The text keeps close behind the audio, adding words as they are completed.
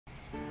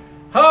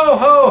Ho,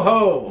 ho,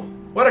 ho!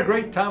 What a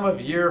great time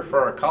of year for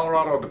our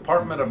Colorado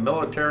Department of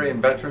Military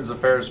and Veterans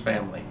Affairs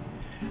family.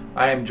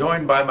 I am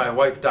joined by my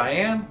wife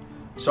Diane,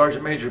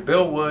 Sergeant Major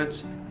Bill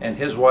Woods, and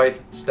his wife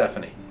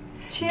Stefany.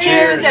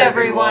 Cheers,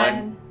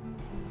 everyone!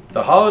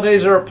 The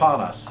holidays are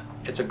upon us.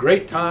 It's a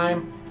great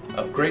time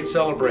of great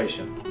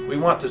celebration. We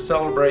want to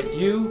celebrate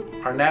you,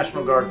 our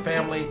National Guard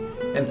family,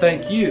 and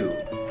thank you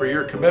for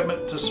your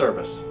commitment to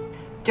service.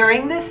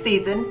 During this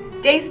season,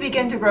 days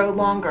begin to grow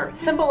longer,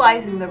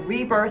 symbolizing the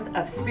rebirth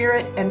of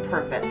spirit and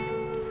purpose.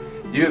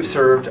 You have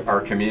served our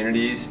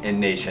communities and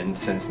nation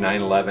since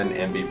 9/11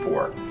 and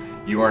before.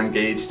 You are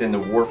engaged in the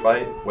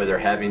warfight, whether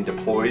having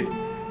deployed,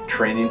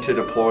 training to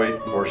deploy,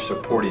 or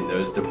supporting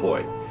those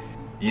deployed.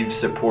 You've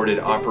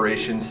supported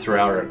operations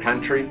throughout our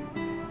country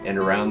and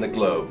around the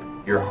globe.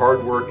 Your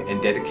hard work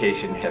and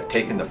dedication have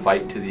taken the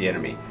fight to the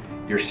enemy.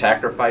 Your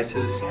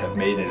sacrifices have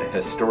made a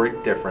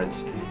historic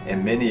difference,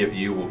 and many of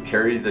you will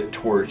carry the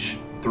torch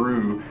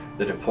through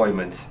the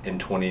deployments in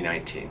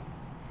 2019.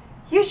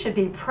 You should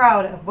be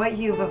proud of what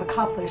you have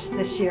accomplished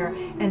this year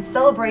and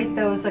celebrate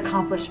those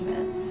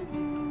accomplishments.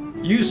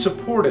 You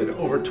supported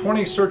over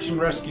 20 search and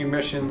rescue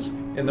missions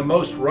in the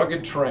most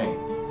rugged terrain.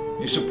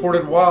 You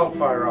supported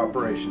wildfire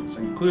operations,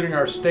 including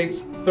our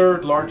state's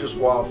third largest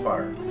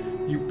wildfire.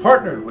 You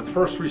partnered with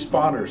first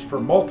responders for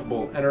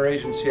multiple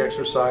interagency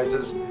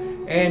exercises,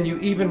 and you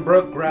even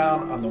broke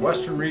ground on the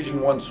Western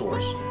Region 1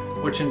 source,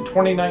 which in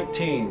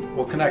 2019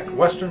 will connect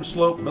Western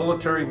Slope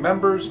military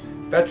members,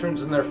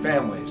 veterans, and their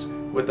families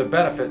with the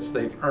benefits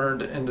they've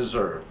earned and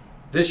deserve.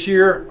 This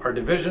year, our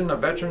Division of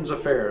Veterans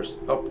Affairs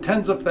helped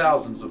tens of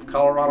thousands of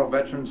Colorado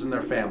veterans and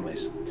their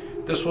families.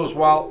 This was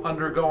while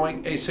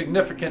undergoing a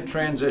significant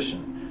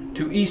transition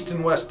to East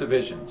and West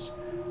divisions.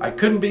 I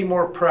couldn't be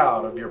more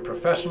proud of your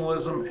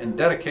professionalism and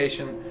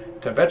dedication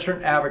to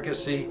veteran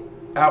advocacy,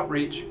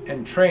 outreach,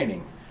 and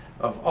training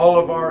of all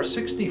of our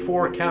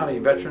 64 county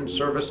veteran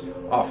service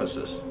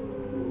offices.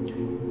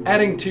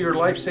 Adding to your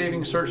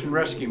life-saving search and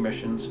rescue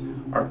missions,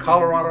 our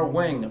Colorado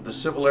wing of the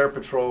Civil Air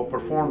Patrol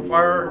performed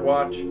fire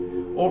watch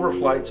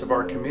overflights of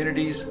our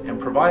communities and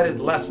provided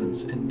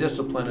lessons in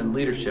discipline and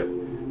leadership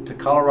to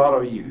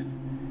Colorado youth,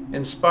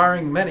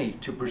 inspiring many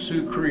to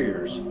pursue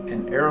careers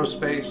in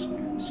aerospace,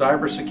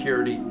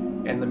 cybersecurity,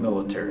 and the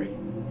military.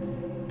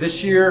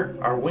 This year,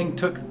 our wing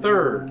took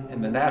third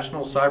in the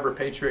National Cyber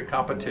Patriot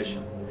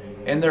competition,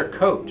 and their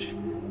coach,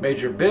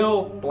 Major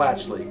Bill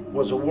Blatchley,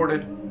 was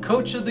awarded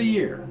Coach of the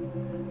Year.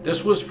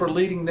 This was for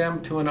leading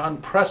them to an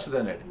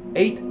unprecedented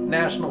 8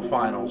 national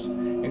finals,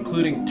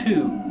 including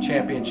 2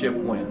 championship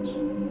wins.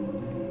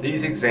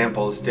 These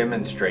examples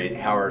demonstrate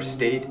how our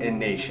state and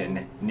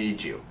nation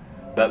need you.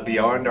 But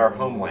beyond our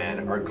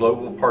homeland, our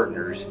global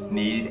partners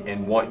need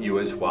and want you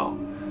as well.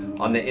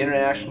 On the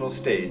international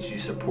stage, you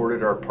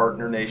supported our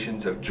partner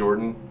nations of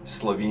Jordan,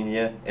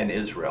 Slovenia, and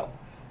Israel.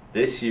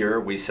 This year,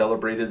 we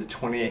celebrated the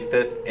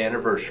 25th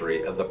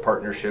anniversary of the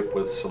partnership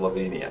with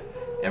Slovenia,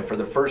 and for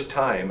the first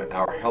time,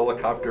 our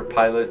helicopter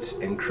pilots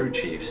and crew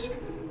chiefs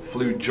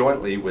flew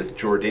jointly with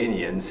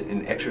Jordanians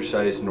in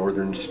Exercise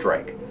Northern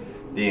Strike.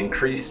 The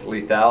increased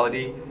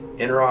lethality,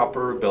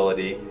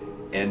 interoperability,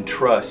 and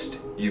trust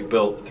you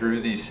built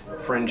through these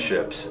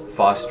friendships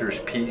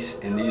fosters peace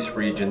in these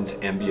regions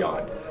and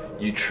beyond.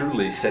 You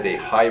truly set a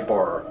high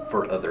bar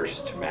for others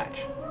to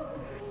match.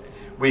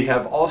 We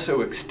have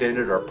also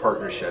extended our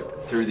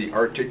partnership through the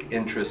Arctic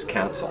Interest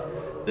Council.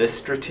 This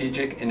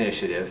strategic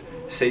initiative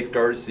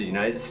safeguards the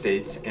United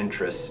States'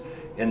 interests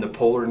in the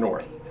polar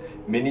north.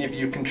 Many of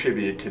you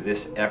contributed to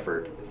this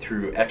effort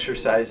through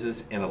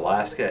exercises in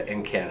Alaska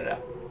and Canada.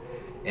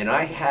 And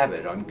I have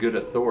it on good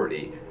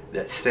authority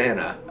that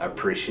Santa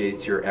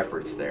appreciates your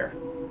efforts there.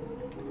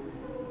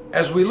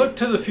 As we look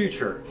to the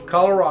future,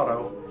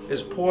 Colorado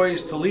is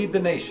poised to lead the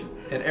nation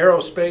in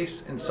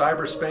aerospace and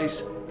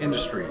cyberspace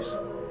industries.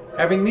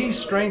 Having these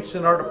strengths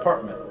in our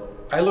department,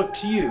 I look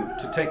to you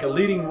to take a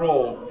leading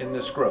role in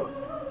this growth.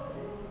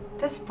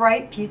 This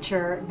bright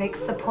future makes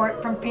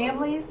support from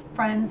families,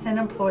 friends, and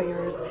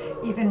employers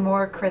even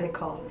more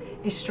critical.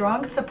 A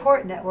strong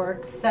support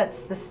network sets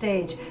the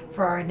stage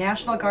for our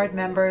National Guard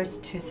members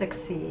to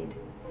succeed.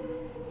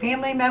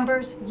 Family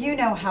members, you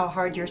know how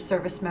hard your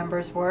service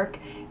members work,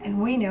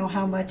 and we know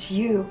how much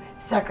you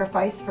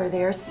sacrifice for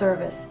their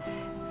service.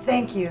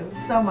 Thank you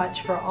so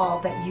much for all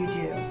that you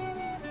do.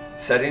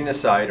 Setting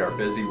aside our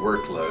busy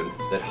workload,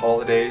 that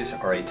holidays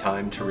are a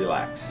time to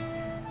relax.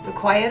 The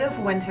quiet of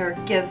winter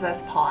gives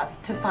us pause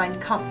to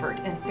find comfort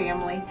in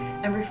family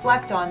and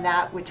reflect on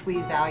that which we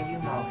value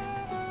most.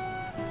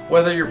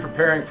 Whether you're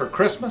preparing for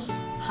Christmas,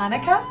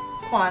 Hanukkah,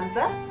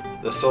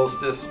 Kwanzaa, the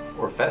solstice,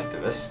 or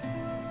Festivus,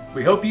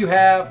 we hope you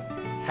have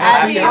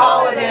Happy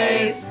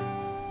Holidays!